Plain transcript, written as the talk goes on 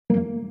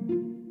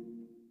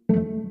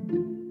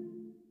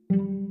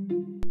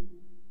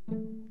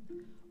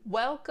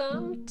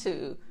Welcome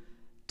to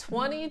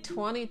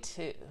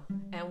 2022,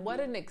 and what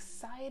an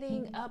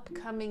exciting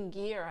upcoming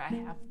year I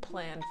have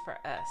planned for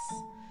us.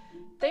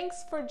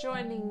 Thanks for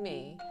joining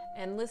me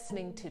and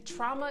listening to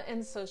Trauma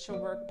and Social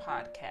Work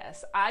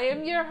Podcast. I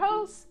am your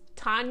host,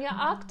 Tanya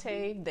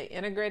Octave, the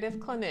Integrative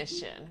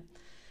Clinician.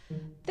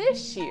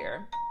 This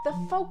year, the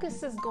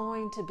focus is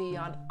going to be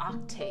on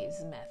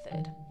Octave's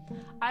method.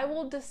 I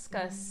will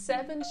discuss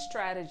 7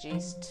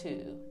 strategies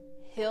to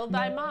heal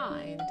thy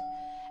mind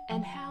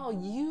and how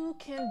you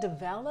can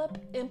develop,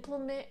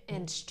 implement,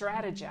 and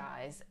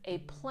strategize a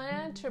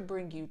plan to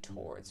bring you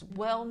towards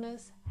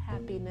wellness,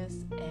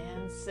 happiness,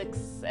 and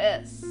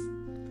success.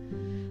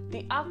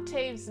 The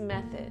Octave's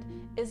method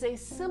is a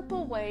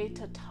simple way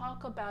to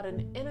talk about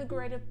an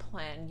integrative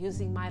plan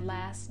using my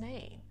last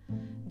name.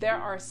 There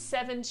are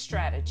 7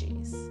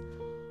 strategies.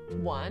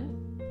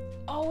 1,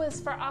 O is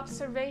for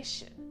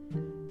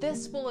observation.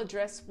 This will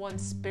address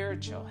one's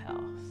spiritual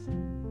health.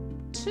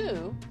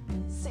 2,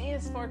 C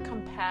is for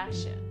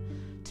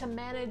compassion, to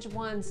manage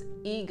one's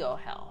ego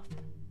health.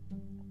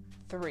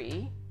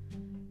 3,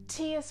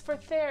 T is for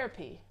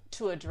therapy,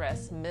 to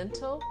address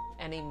mental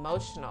and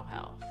emotional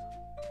health.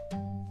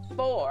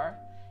 4,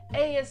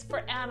 A is for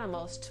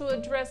animals, to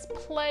address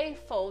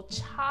playful,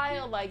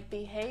 childlike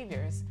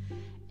behaviors,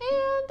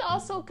 and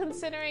also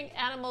considering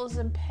animals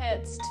and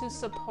pets to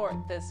support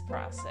this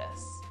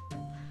process.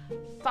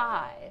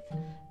 5,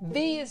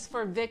 V is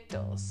for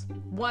victuals,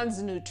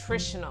 one's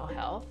nutritional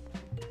health.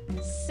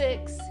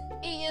 6,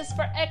 E is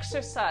for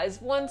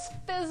exercise, one's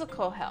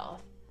physical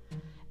health.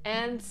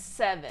 And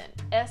 7,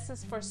 S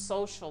is for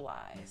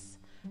socialize,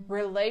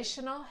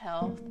 relational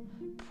health,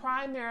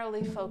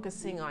 primarily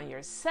focusing on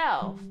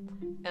yourself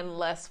and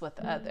less with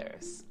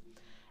others.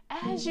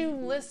 As you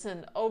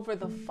listen over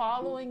the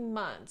following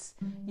months,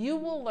 you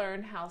will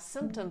learn how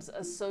symptoms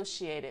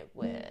associated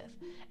with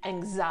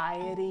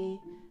anxiety,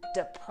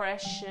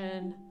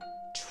 depression,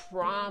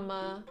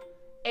 trauma,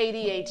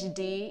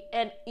 ADHD,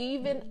 and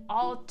even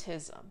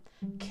autism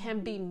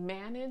can be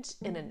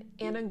managed in an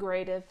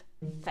integrative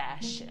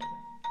fashion.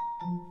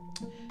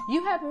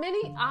 You have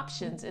many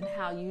options in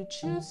how you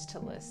choose to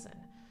listen.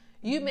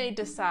 You may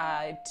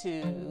decide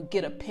to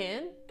get a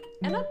pen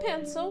and a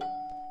pencil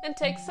and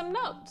take some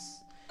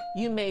notes.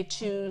 You may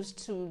choose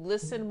to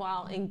listen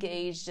while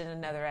engaged in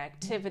another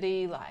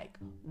activity like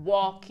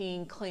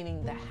walking,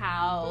 cleaning the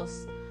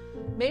house,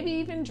 maybe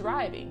even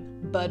driving.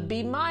 But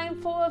be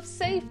mindful of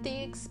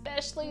safety,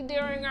 especially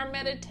during our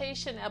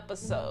meditation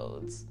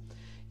episodes.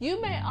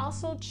 You may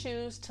also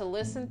choose to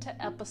listen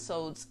to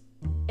episodes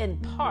in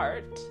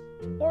part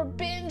or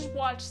binge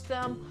watch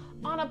them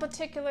on a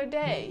particular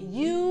day.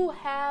 You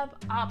have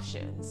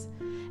options,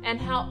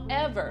 and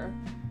however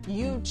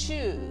you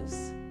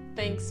choose,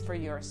 thanks for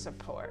your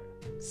support.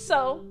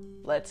 So,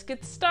 let's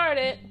get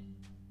started.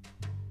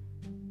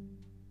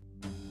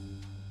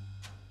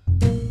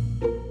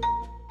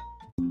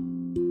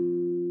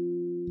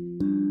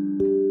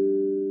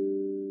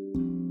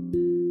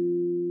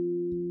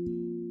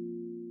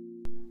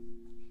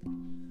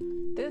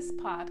 This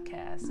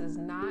podcast is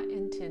not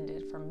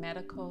intended for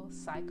medical,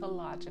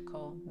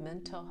 psychological,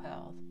 mental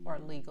health, or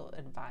legal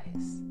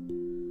advice.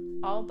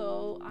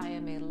 Although I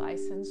am a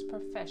licensed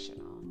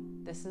professional,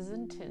 this is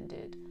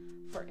intended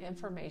for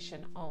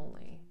information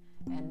only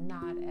and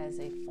not as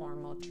a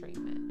formal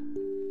treatment.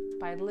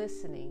 By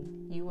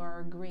listening, you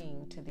are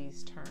agreeing to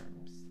these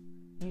terms.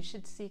 You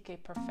should seek a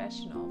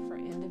professional for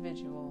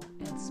individual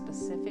and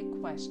specific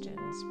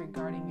questions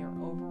regarding your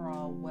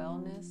overall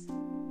wellness,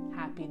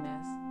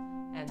 happiness,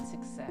 and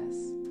success.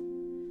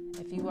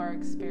 If you are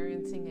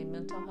experiencing a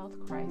mental health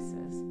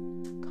crisis,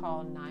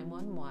 call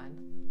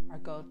 911 or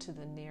go to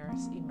the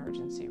nearest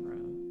emergency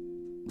room.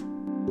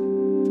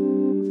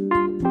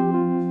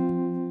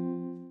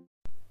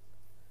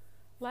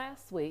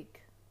 Last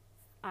week,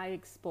 I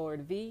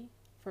explored V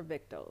for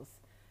victuals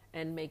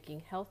and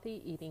making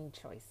healthy eating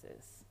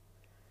choices.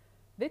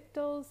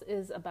 Victuals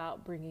is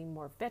about bringing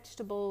more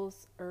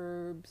vegetables,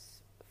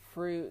 herbs,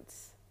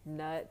 fruits,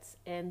 nuts,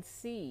 and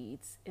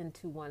seeds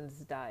into one's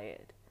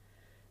diet.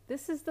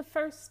 This is the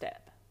first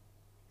step.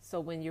 So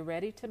when you're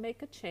ready to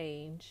make a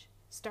change,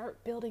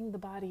 start building the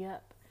body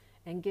up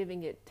and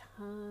giving it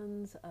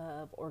tons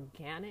of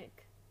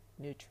organic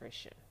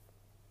nutrition.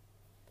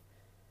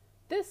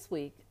 This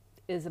week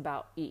is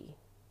about E,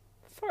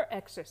 for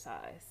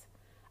exercise.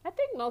 I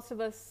think most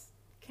of us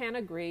can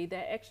agree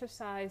that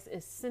exercise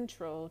is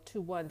central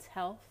to one's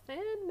health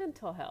and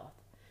mental health.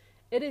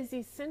 It is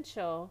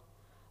essential,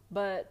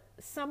 but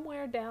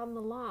somewhere down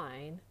the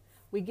line,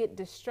 we get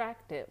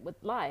distracted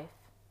with life,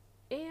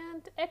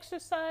 and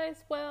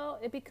exercise, well,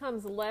 it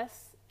becomes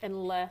less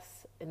and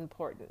less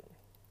important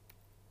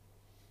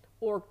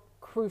or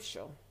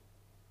crucial.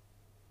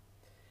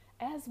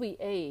 As we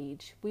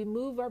age, we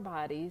move our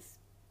bodies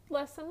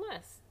less and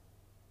less.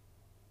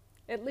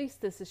 At least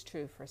this is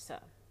true for some,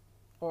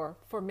 or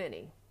for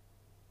many.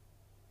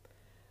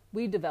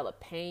 We develop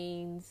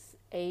pains,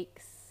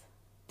 aches,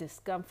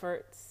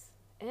 discomforts,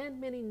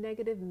 and many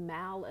negative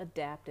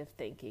maladaptive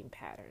thinking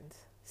patterns.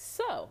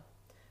 So,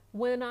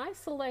 When I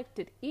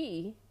selected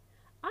E,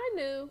 I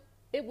knew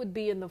it would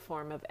be in the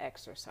form of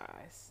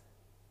exercise.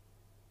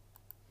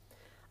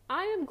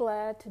 I am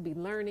glad to be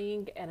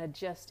learning and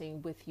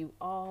adjusting with you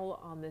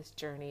all on this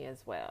journey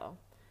as well.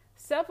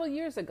 Several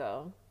years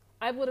ago,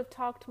 I would have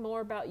talked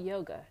more about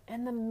yoga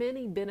and the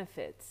many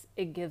benefits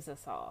it gives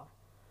us all.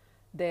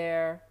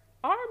 There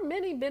are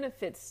many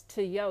benefits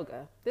to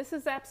yoga. This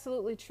is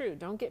absolutely true.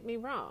 Don't get me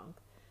wrong.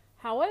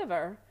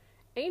 However,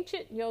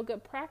 ancient yoga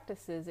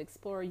practices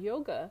explore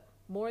yoga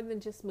more than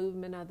just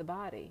movement of the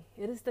body.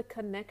 It is the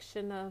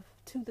connection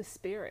to the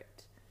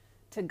spirit,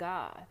 to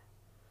God.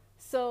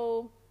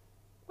 So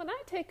when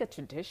I take a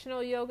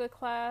traditional yoga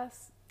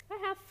class, I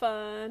have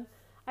fun,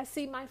 I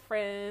see my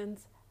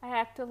friends, I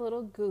act a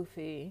little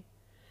goofy,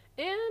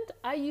 and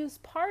I use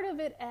part of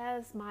it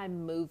as my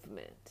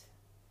movement,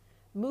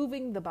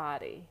 moving the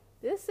body.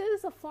 This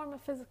is a form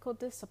of physical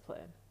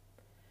discipline.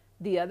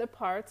 The other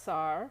parts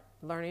are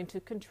learning to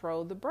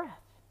control the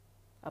breath,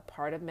 a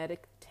part of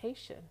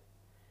meditation,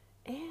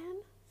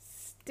 and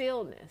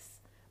stillness.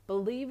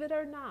 Believe it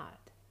or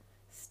not,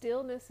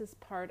 stillness is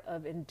part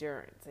of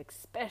endurance,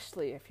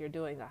 especially if you're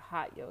doing a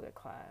hot yoga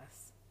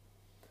class.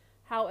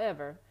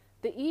 However,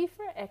 the E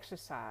for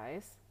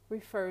exercise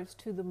refers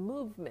to the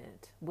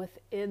movement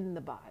within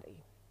the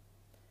body.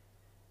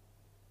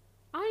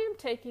 I am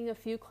taking a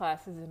few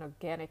classes in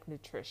organic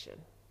nutrition,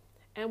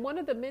 and one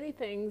of the many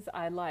things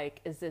I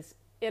like is this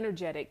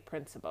energetic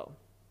principle.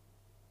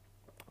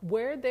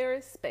 Where there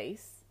is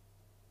space,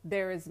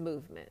 there is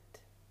movement.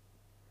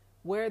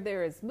 Where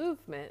there is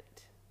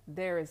movement,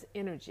 there is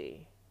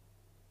energy.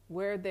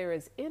 Where there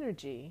is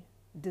energy,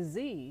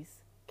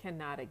 disease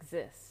cannot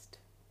exist.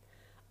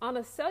 On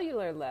a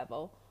cellular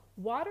level,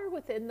 water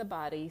within the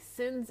body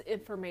sends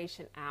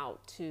information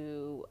out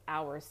to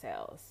our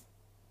cells.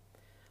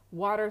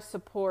 Water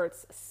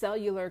supports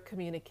cellular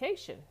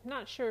communication.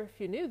 Not sure if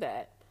you knew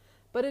that,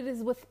 but it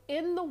is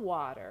within the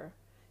water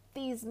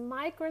these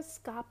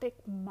microscopic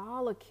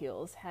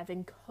molecules have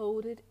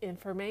encoded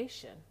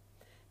information.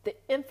 The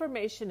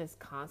information is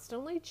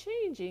constantly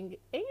changing,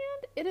 and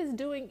it is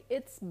doing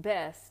its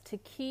best to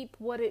keep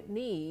what it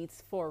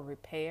needs for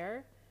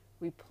repair,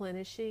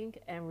 replenishing,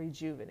 and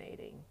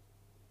rejuvenating.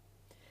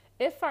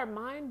 If our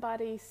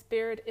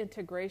mind-body-spirit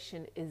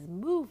integration is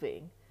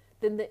moving,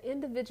 then the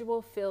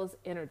individual feels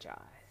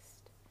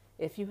energized.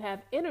 If you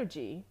have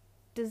energy,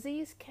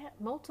 disease can't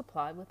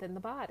multiply within the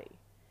body.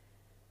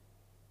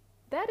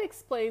 That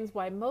explains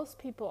why most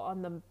people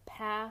on the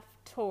path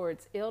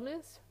towards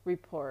illness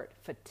report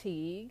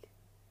fatigue,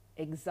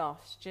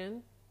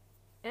 exhaustion,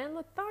 and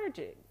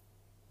lethargic.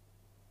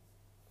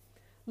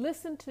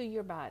 Listen to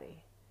your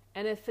body,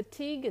 and if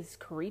fatigue is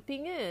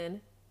creeping in,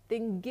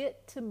 then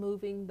get to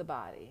moving the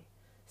body.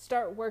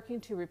 Start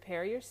working to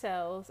repair your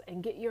cells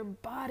and get your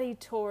body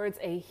towards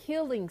a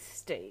healing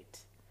state,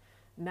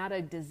 not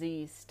a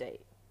disease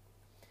state.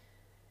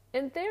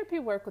 In therapy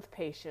work with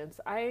patients,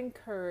 I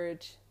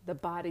encourage the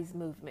body's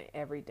movement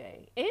every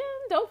day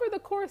and over the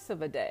course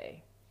of a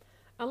day.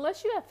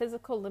 Unless you have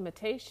physical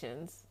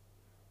limitations,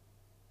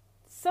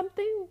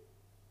 something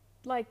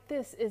like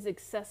this is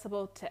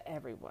accessible to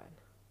everyone.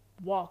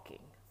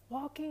 Walking.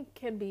 Walking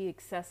can be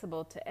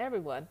accessible to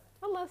everyone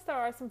unless there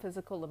are some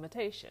physical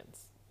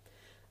limitations.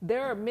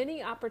 There are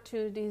many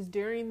opportunities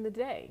during the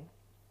day.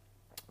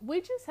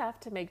 We just have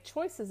to make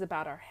choices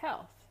about our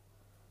health.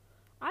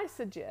 I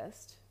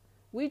suggest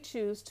we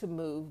choose to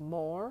move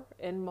more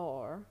and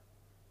more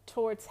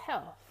towards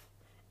health,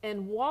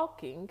 and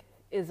walking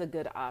is a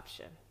good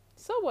option.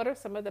 So what are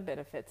some of the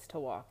benefits to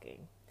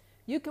walking?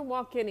 You can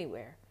walk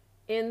anywhere,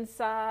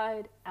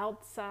 inside,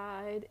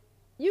 outside.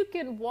 You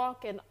can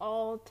walk in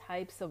all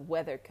types of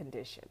weather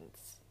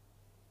conditions.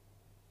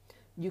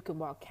 You can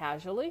walk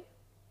casually.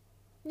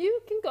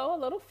 You can go a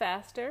little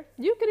faster.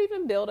 You can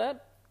even build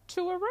up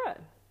to a run.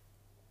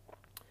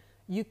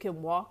 You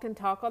can walk and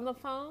talk on the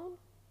phone,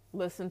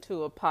 listen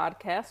to a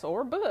podcast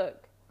or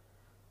book,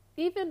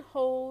 even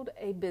hold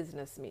a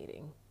business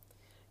meeting.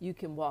 You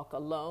can walk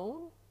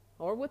alone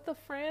or with a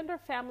friend or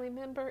family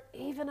member,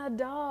 even a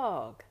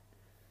dog.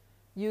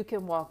 You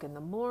can walk in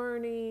the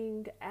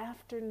morning,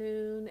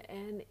 afternoon,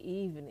 and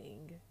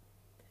evening.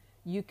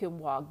 You can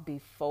walk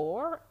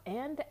before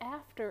and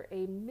after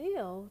a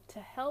meal to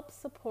help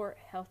support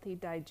healthy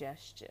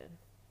digestion.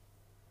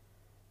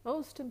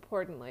 Most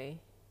importantly,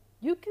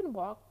 you can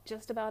walk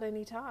just about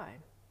any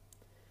time.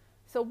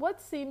 So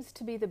what seems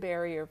to be the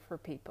barrier for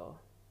people?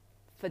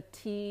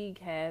 Fatigue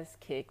has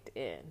kicked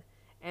in.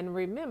 And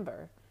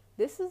remember,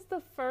 this is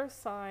the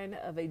first sign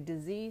of a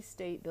disease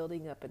state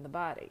building up in the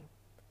body.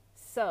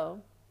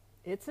 So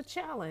it's a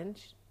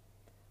challenge.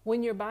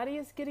 When your body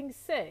is getting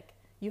sick,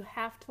 you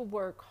have to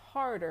work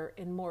harder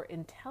and more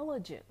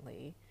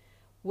intelligently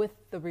with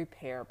the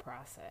repair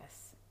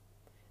process.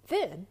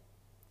 Then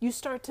you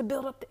start to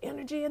build up the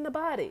energy in the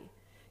body.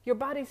 Your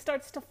body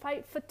starts to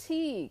fight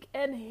fatigue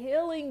and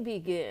healing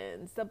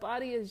begins. The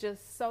body is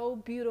just so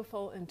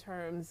beautiful in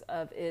terms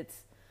of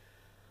its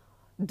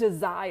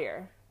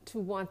desire to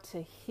want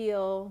to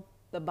heal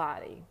the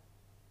body.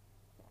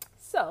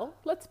 So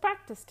let's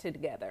practice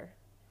together.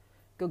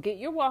 Go get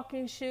your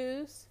walking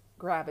shoes,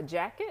 grab a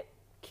jacket,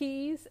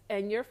 keys,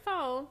 and your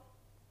phone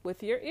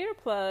with your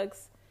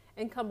earplugs,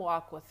 and come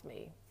walk with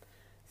me.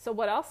 So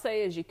what I'll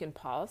say is you can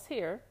pause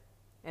here,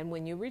 and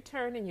when you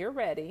return and you're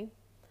ready,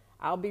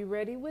 I'll be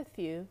ready with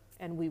you,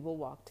 and we will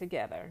walk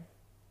together.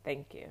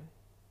 Thank you.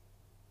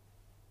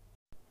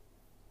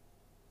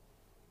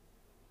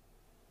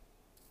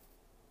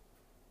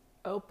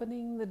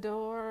 Opening the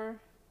door,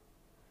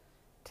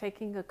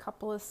 taking a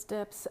couple of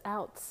steps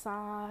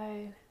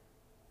outside,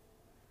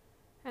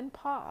 and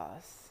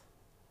pause.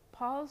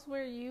 Pause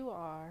where you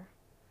are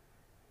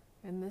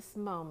in this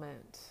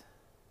moment.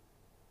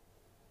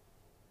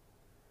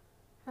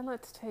 And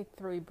let's take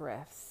 3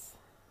 breaths.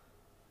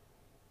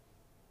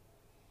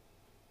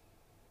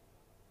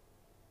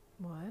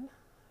 1,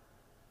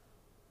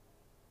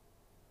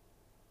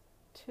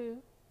 2,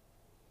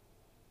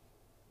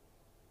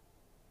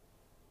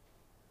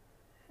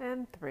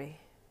 and 3.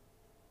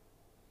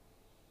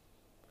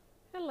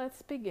 And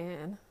let's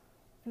begin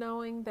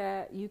knowing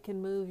that you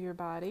can move your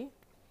body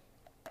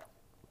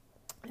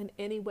in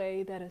any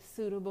way that is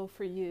suitable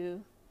for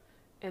you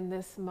in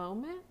this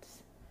moment,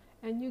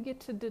 and you get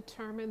to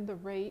determine the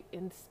rate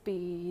and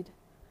speed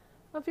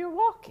of your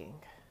walking.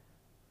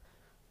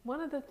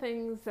 One of the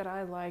things that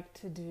I like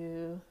to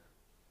do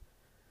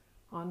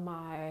on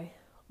my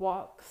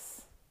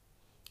walks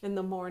in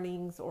the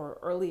mornings or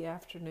early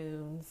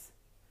afternoons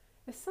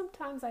is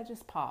sometimes I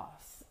just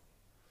pause.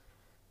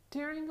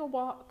 During a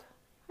walk,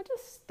 I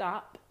just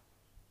stop.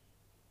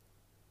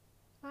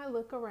 I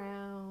look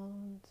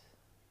around.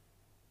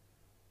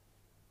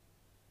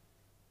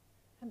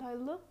 And I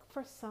look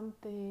for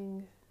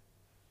something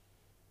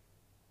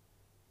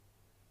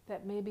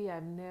that maybe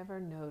I've never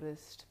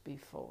noticed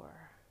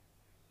before.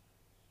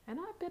 And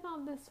I've been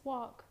on this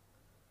walk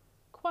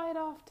quite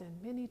often,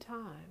 many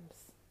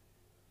times.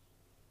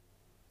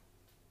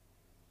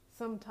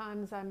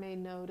 Sometimes I may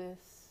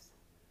notice,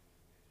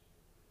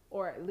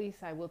 or at least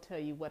I will tell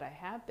you what I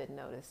have been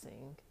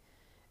noticing,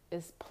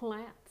 is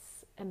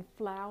plants and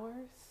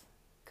flowers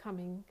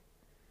coming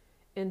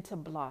into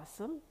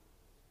blossom.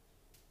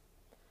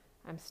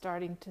 I'm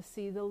starting to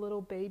see the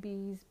little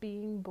babies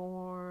being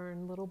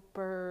born, little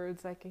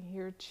birds I can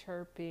hear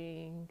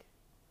chirping.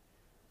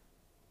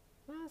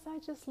 As I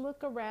just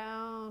look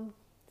around,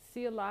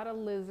 see a lot of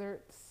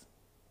lizards.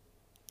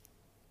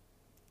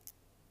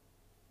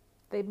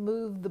 They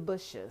move the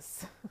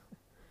bushes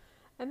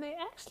and they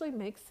actually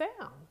make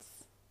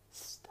sounds.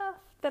 Stuff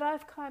that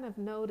I've kind of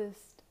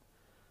noticed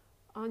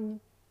on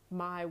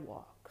my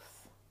walks.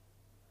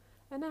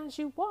 And as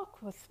you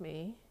walk with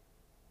me,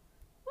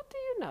 what do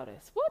you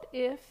notice? What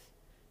if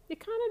you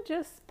kind of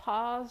just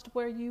paused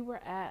where you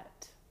were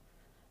at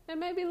and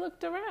maybe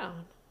looked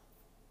around?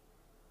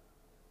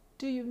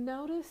 Do you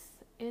notice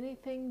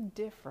anything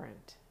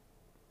different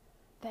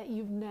that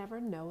you've never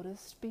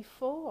noticed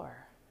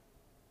before?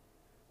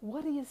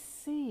 What do you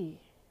see?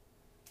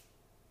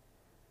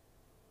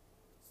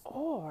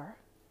 Or,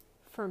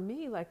 for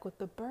me, like with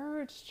the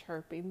birds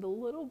chirping, the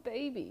little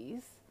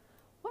babies,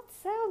 what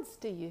sounds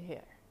do you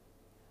hear?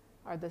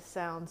 Are the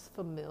sounds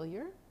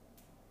familiar?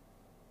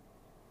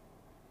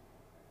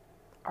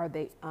 Are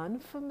they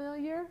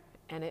unfamiliar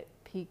and it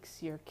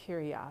piques your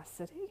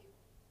curiosity?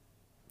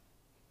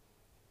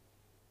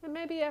 And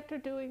maybe after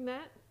doing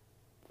that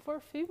for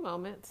a few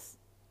moments,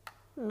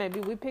 maybe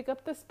we pick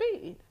up the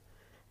speed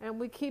and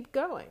we keep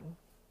going.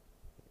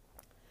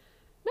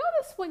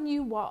 Notice when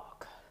you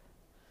walk,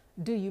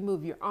 do you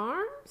move your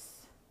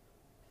arms?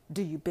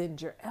 Do you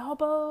bend your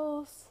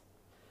elbows?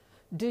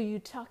 Do you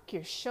tuck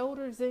your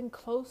shoulders in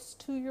close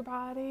to your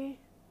body?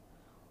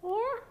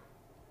 Or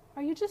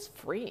are you just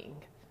freeing?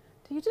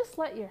 Do you just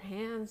let your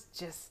hands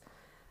just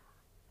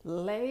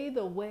lay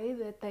the way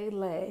that they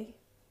lay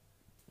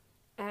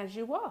as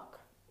you walk?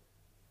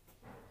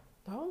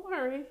 Don't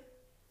worry.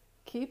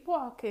 Keep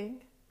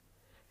walking.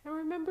 And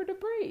remember to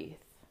breathe.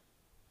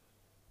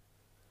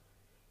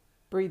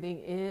 Breathing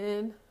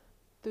in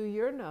through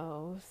your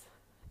nose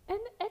and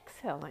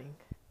exhaling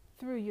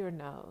through your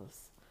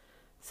nose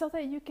so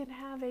that you can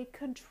have a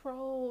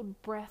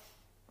controlled breath,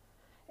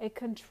 a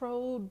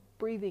controlled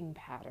breathing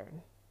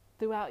pattern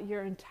throughout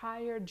your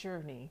entire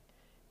journey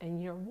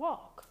and your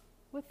walk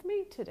with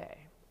me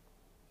today.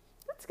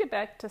 Let's get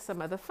back to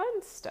some of the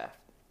fun stuff.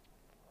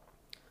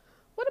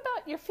 What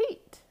about your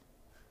feet?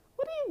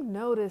 What do you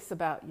notice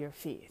about your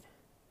feet?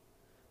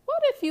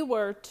 What if you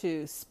were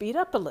to speed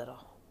up a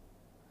little?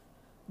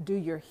 Do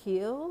your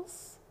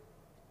heels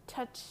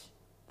touch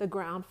the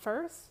ground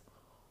first?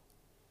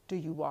 Do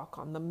you walk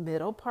on the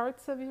middle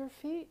parts of your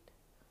feet?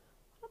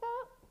 What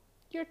about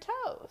your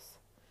toes?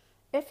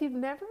 If you've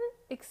never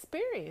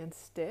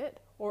experienced it,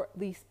 or at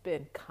least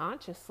been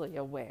consciously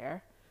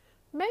aware,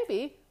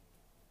 maybe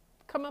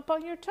come up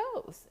on your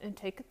toes and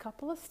take a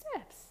couple of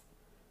steps.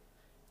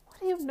 What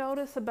do you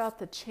notice about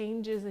the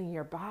changes in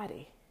your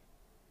body?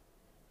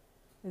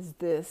 Is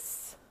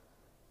this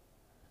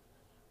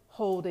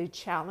hold a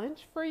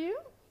challenge for you?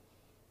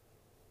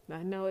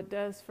 I know it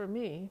does for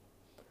me,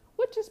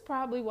 which is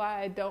probably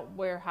why I don't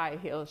wear high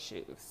heel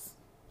shoes.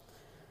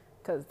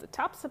 because the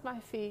tops of my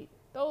feet,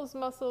 those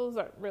muscles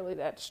aren't really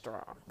that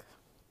strong.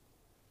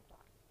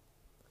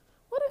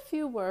 What if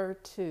you were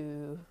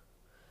to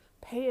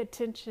pay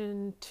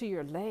attention to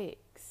your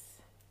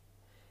legs,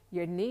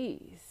 your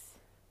knees?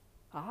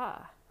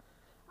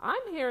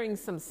 I'm hearing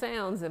some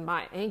sounds in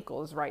my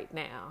ankles right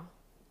now.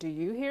 Do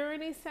you hear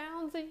any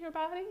sounds in your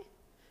body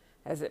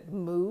as it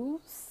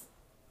moves?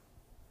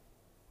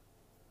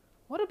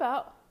 What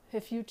about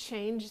if you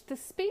change the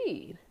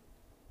speed?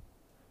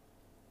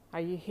 Are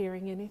you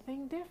hearing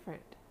anything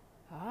different?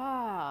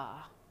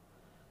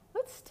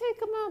 Let's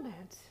take a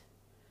moment,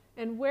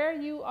 and where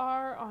you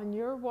are on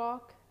your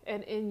walk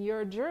and in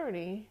your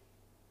journey,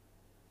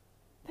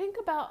 think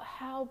about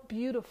how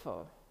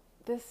beautiful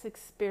this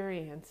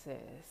experience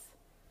is.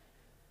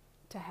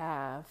 To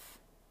have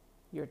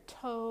your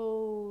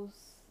toes,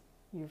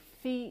 your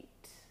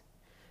feet,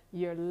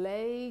 your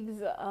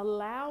legs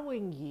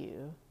allowing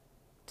you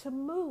to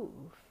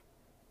move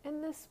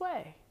in this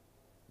way.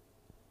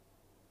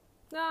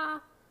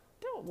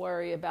 Don't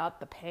worry about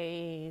the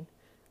pain.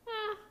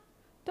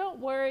 Don't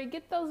worry.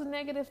 Get those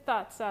negative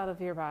thoughts out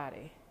of your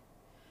body.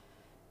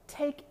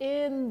 Take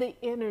in the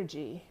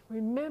energy.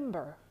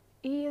 Remember,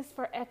 E is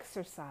for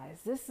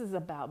exercise. This is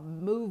about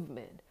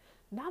movement.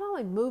 Not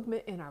only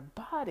movement in our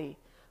body,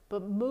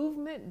 but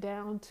movement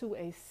down to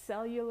a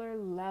cellular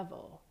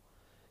level.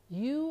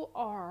 You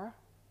are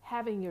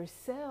having your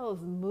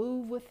cells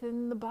move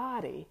within the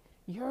body.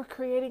 You're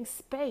creating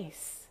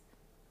space.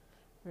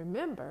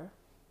 Remember,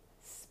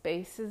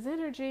 space is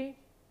energy.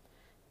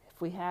 If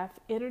we have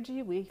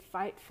energy, we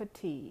fight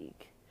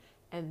fatigue.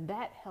 And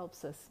that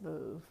helps us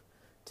move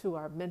to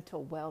our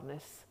mental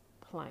wellness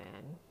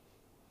plan.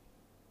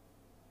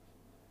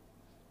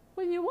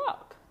 When you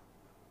walk,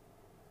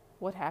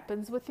 what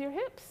happens with your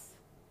hips?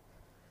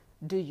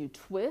 Do you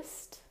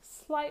twist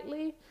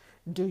slightly?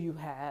 Do you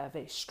have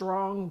a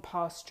strong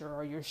posture?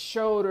 Are your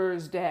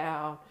shoulders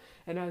down?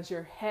 And is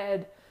your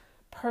head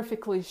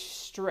perfectly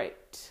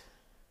straight?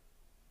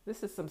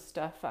 This is some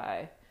stuff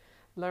I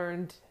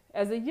learned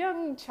as a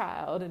young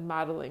child in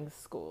modeling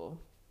school.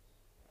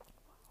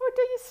 Or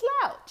do you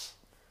slouch?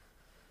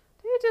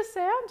 Do you just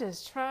say, I'm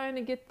just trying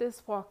to get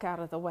this walk out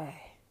of the way?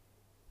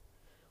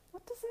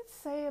 What does it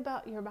say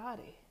about your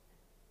body?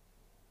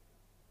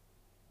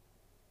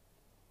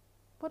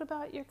 What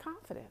about your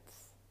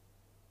confidence?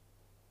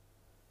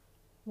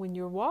 When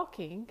you're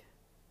walking,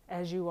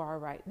 as you are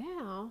right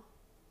now,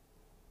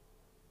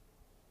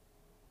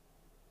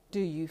 do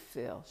you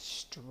feel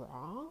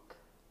strong?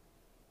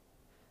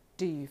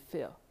 Do you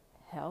feel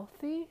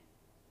healthy?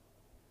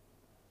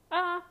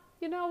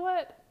 You know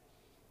what?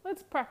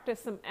 Let's practice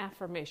some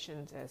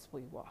affirmations as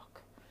we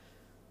walk.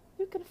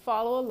 You can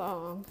follow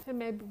along and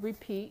maybe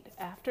repeat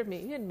after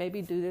me and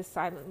maybe do this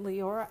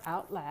silently or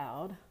out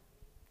loud.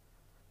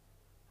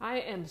 I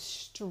am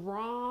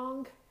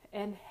strong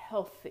and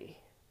healthy.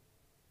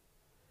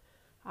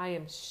 I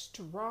am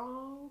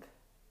strong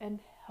and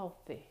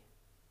healthy.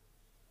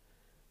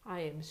 I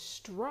am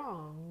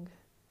strong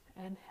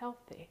and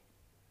healthy.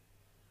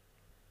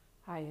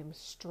 I am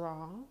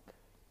strong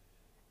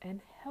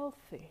and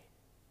healthy.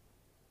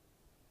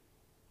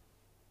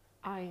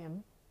 I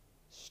am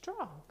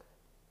strong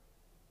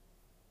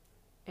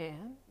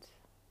and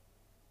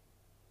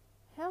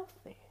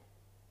healthy.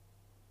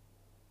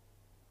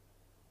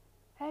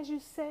 As you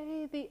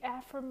say the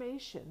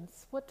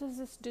affirmations, what does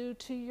this do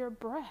to your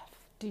breath?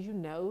 Do you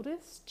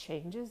notice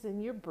changes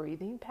in your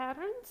breathing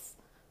patterns?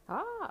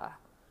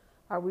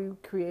 Are we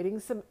creating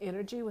some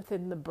energy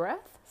within the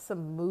breath,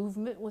 some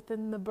movement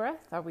within the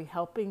breath? Are we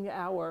helping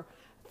our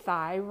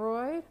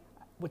thyroid,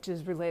 which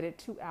is related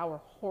to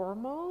our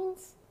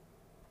hormones?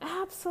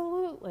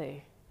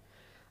 Absolutely.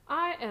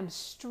 I am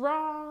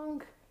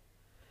strong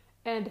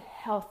and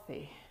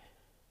healthy.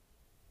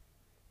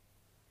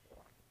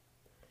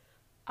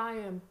 I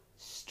am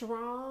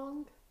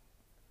strong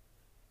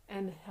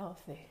and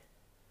healthy.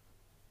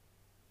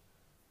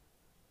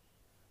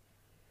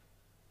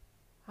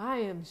 I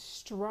am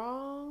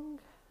strong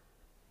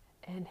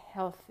and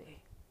healthy.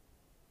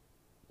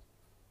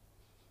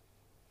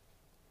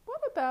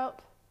 What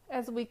about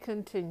as we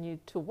continue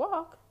to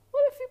walk,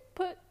 what if you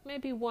put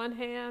maybe one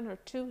hand or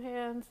two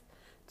hands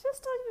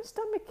just on your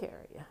stomach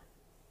area?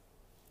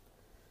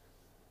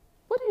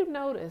 What do you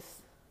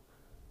notice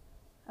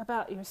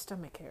about your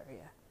stomach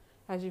area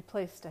as you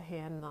placed a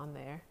hand on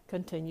there?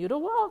 Continue to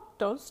walk.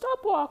 Don't stop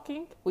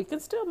walking. We can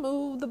still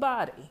move the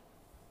body.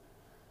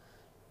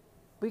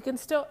 We can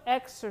still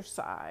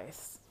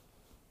exercise.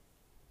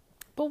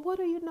 But what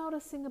are you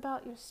noticing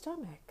about your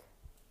stomach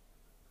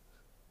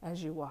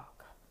as you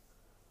walk?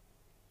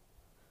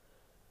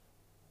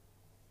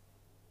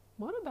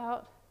 What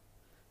about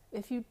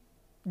if you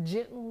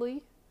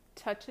gently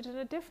touch it in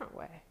a different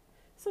way?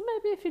 So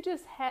maybe if you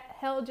just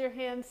held your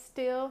hand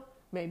still,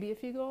 maybe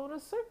if you go in a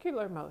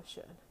circular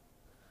motion.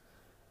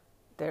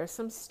 There's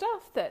some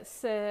stuff that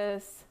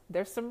says,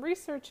 there's some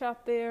research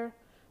out there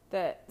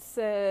that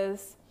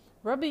says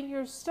rubbing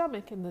your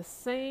stomach in the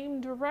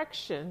same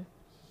direction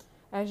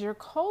as your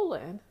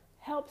colon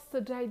helps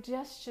the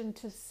digestion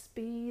to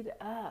speed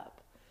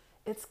up.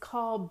 It's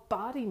called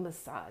body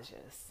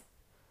massages.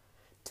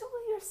 Do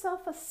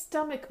yourself a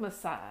stomach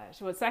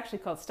massage. Well, it's actually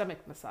called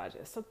stomach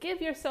massages. So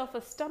give yourself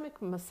a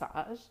stomach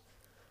massage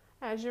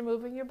as you're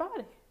moving your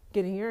body,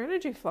 getting your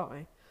energy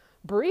flowing,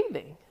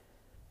 breathing,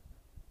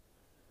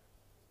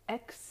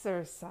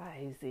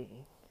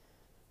 exercising.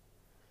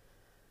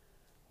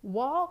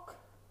 Walk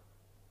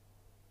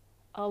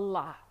a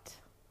lot.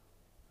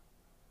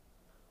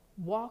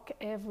 Walk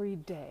every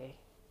day.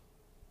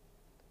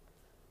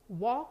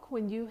 Walk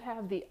when you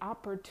have the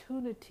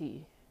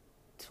opportunity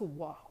to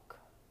walk,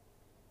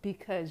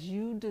 because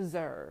you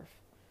deserve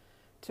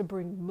to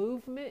bring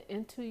movement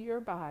into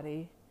your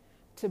body,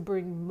 to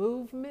bring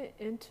movement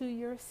into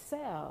your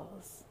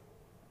cells.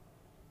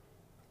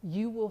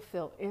 You will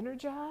feel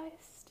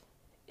energized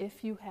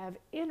if you have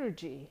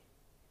energy.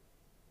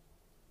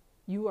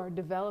 You are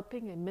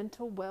developing a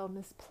mental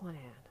wellness plan.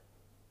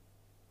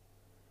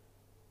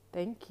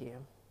 Thank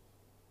you.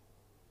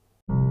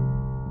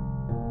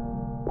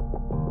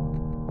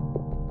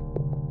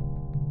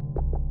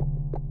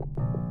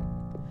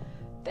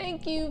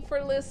 Thank you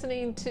for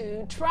listening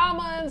to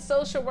Trauma and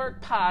Social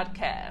Work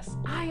Podcast.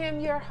 I am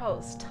your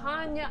host,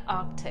 Tanya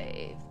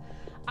Octave.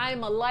 I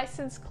am a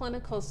licensed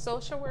clinical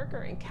social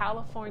worker in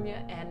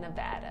California and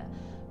Nevada.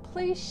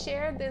 Please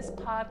share this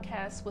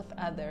podcast with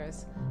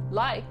others,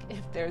 like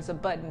if there's a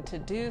button to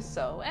do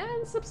so,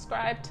 and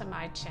subscribe to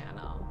my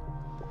channel.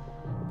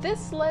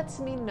 This lets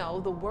me know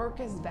the work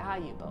is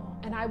valuable,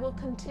 and I will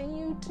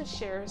continue to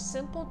share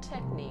simple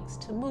techniques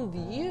to move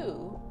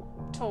you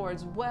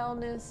towards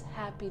wellness,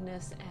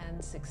 happiness,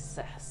 and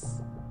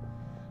success.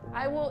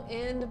 I will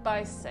end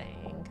by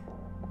saying,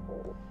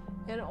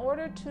 in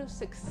order to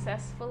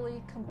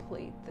successfully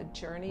complete the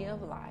journey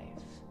of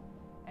life,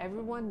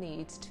 everyone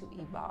needs to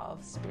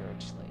evolve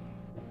spiritually.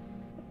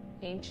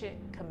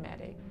 Ancient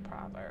Kemetic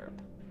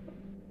proverb.